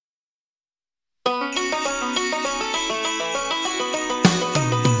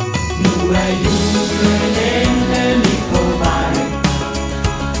er julen endelig på vej,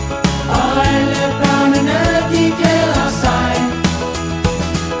 og alle børnene de glæder sig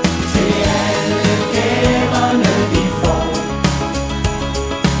til alle gaverne de får,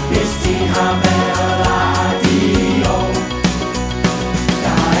 hvis de har været ret i år.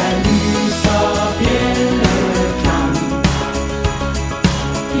 Der er lys og bjæleklang,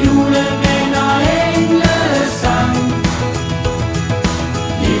 julen og englesang,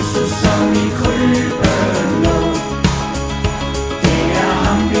 Jesus som i krybben lå. Det er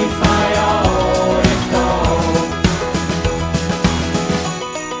ham vi fejrer år efter år.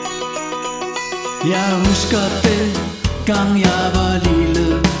 Jeg husker den gang jeg var lille,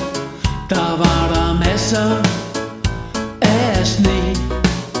 der var der masser af sne.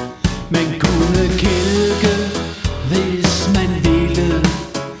 Man kunne kælke, hvis man ville,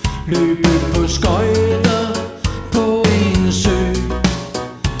 løbe på skøjter på en sø,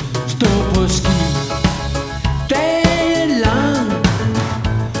 stå på ski dagen lang,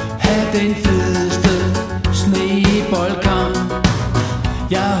 have den fedeste sneboldkamp.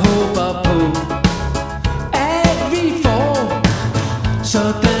 Jeg håber på, at vi får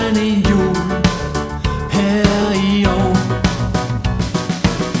sådan en jul her i år.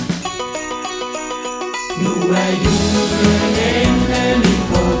 Nu er julen endelig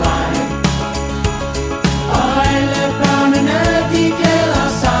på vej, og alle børnene de glæder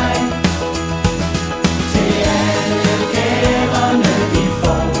sig til alle gaverne de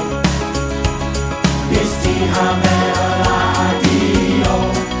får, hvis de har været ret i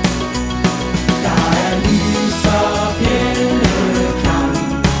år. Der er lys og bjæleklang,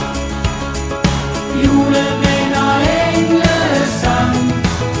 julemænd og englesang,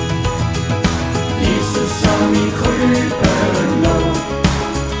 Jesus som i krybben lå.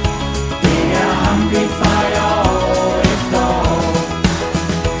 Det er ham vi fejrer år efter år.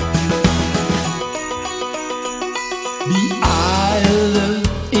 Vi ejede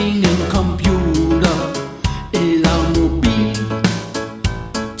ingen computer eller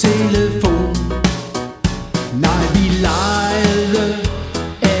mobiltelefon. Nej, vi legede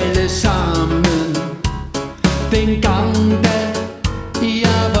alle sammen dengang da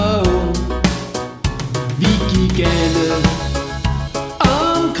jeg var ung. Vi gik alle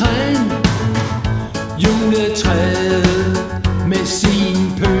omkring juletræet med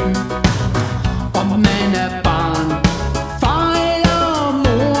sin pynt. Om man er barn, far eller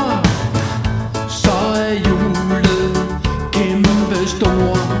mor, så er julen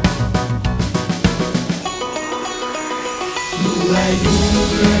kæmpestor. Nu er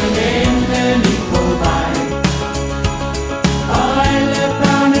julen